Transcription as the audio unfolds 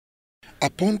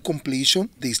Upon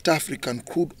completion, the East African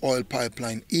crude oil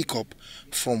pipeline EACOP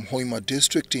from Hoima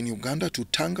district in Uganda to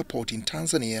Tanga port in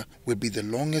Tanzania will be the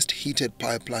longest heated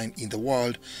pipeline in the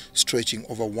world, stretching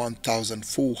over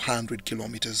 1,400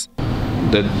 kilometers.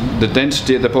 The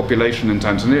density of the population in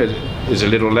Tanzania is a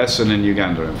little less than in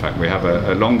Uganda. In fact, we have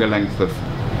a longer length of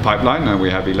pipeline, and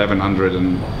we have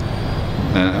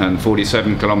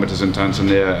 1,147 kilometers in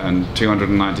Tanzania and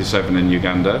 297 in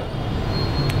Uganda.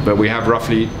 But we have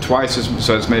roughly twice as,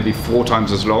 so it's maybe 4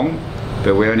 times as long,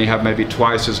 but we only have maybe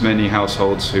twice as many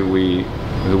households who we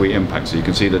impact. So you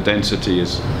can see the density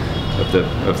of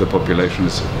the population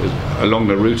along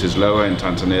the route is lower in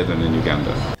Tanzania than in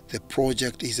Uganda. The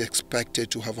project is expected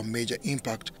to have a major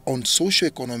impact on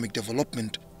socio-economic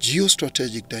development,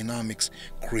 geostrategic dynamics,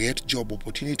 create job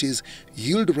opportunities,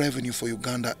 yield revenue for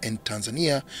Uganda and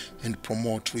Tanzania, and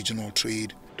promote regional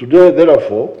trade. Today,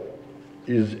 therefore,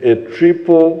 is a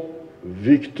triple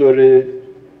victory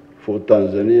for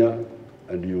Tanzania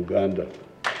and Uganda.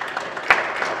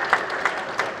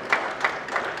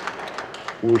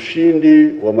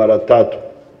 Ushindi wa mara tatu.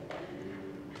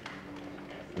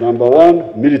 Number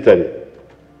 1, military,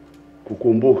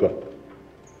 kukumbuka.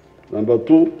 Number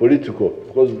 2, political,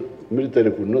 because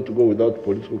military could not go without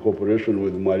political cooperation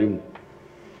with Mwalimu.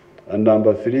 And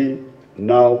number 3,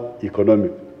 now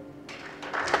economic.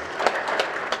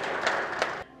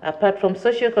 Apart from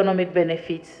socio-economic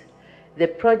benefits, the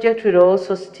project will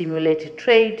also stimulate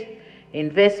trade,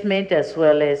 investment, as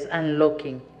well as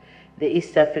unlocking the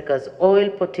East Africa's oil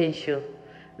potential,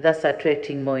 thus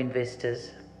attracting more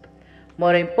investors.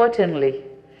 More importantly,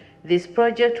 this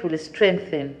project will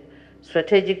strengthen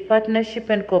strategic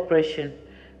partnership and cooperation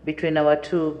between our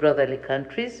two brotherly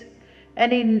countries,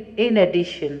 and in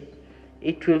addition,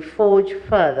 it will forge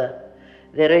further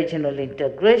the regional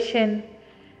integration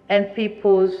and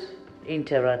people's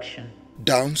interaction.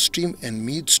 Downstream and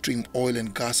midstream oil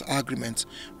and gas agreements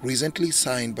recently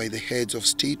signed by the heads of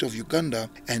state of Uganda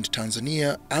and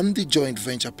Tanzania and the joint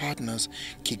venture partners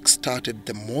kick-started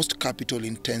the most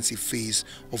capital-intensive phase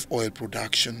of oil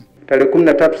production. On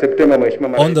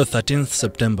the 13th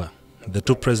September, the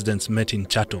two presidents met in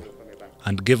Chato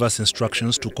and gave us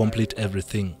instructions to complete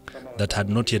everything that had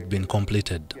not yet been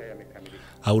completed.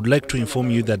 I would like to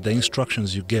inform you that the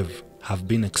instructions you gave have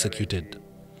been executed.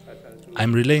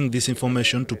 I'm relaying this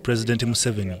information to President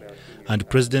Museveni and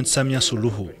President Samia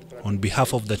Suluhu on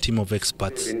behalf of the team of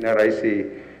experts.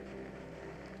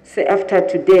 So after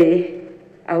today,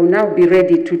 I will now be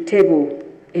ready to table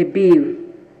a bill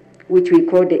which we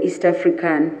call the East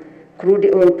African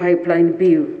Crude Oil Pipeline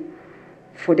Bill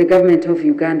for the government of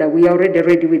Uganda. We are already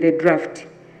ready with a draft,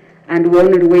 and we're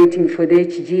only waiting for the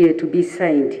HGA to be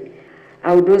signed.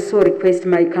 I would also request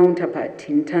my counterpart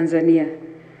in Tanzania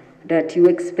that you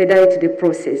expedite the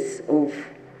process of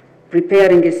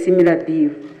preparing a similar bill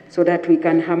so that we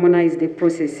can harmonize the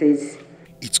processes.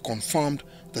 It's confirmed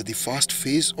that the first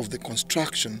phase of the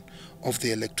construction of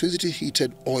the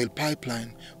electricity-heated oil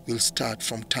pipeline will start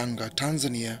from Tanga,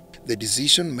 Tanzania. The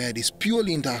decision made is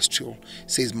purely industrial,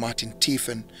 says Martin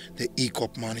Tiffen, the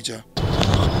EACOP manager.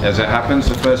 As it happens,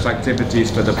 the first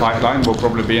activities for the pipeline will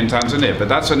probably be in Tanzania, but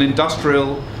that's an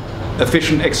industrial,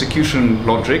 efficient execution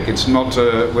logic. It's not.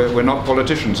 We're not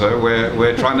politicians,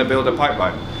 we're trying to build a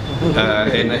pipeline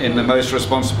in the most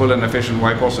responsible and efficient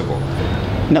way possible.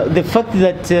 Now, the fact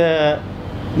that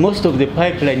most of the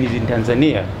pipeline is in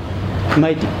Tanzania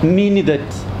might mean that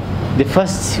the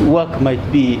first work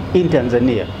might be in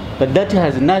Tanzania, but that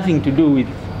has nothing to do with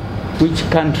which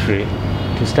country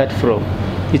to start from.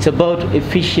 It's about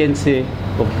efficiency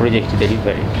of project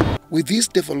delivery. With this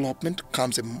development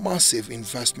comes a massive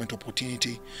investment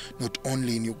opportunity, not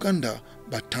only in Uganda,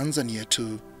 but Tanzania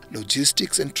too.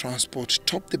 Logistics and transport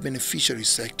top the beneficiary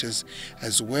sectors,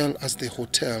 as well as the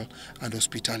hotel and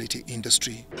hospitality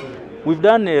industry. We've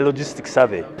done a logistics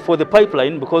survey for the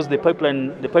pipeline, because the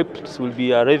pipes will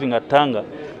be arriving at Tanga.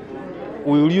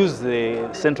 We will use the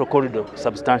central corridor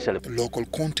substantially. Local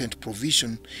content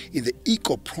provision in the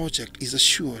EACOP project is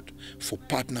assured for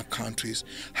partner countries.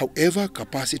 However,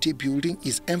 capacity building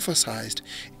is emphasized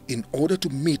in order to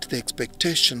meet the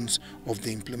expectations of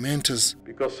the implementers.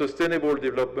 Because sustainable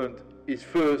development is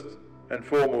first and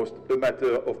foremost a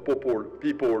matter of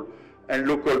people and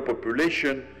local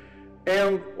population,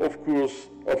 and of course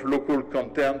of local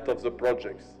content of the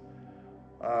projects.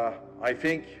 I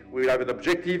think we'll have an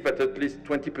objective that at least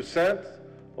 20%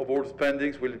 of all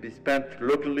spendings will be spent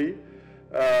locally,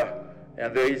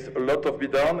 and there is a lot to be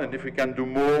done, and if we can do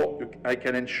more, I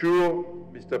can ensure,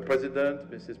 Mr.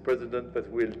 President, Mrs. President, that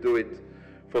we'll do it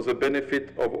for the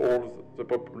benefit of all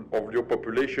of your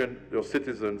population, your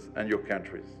citizens, and your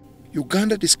countries.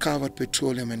 Uganda discovered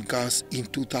petroleum and gas in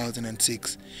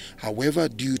 2006. However,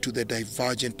 due to the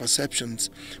divergent perceptions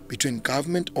between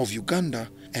government of Uganda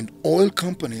and oil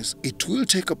companies, it will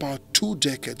take about 2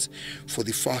 decades for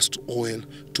the first oil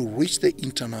to reach the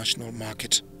international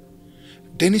market.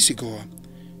 Dennis Sigoa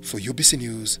for UBC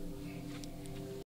News.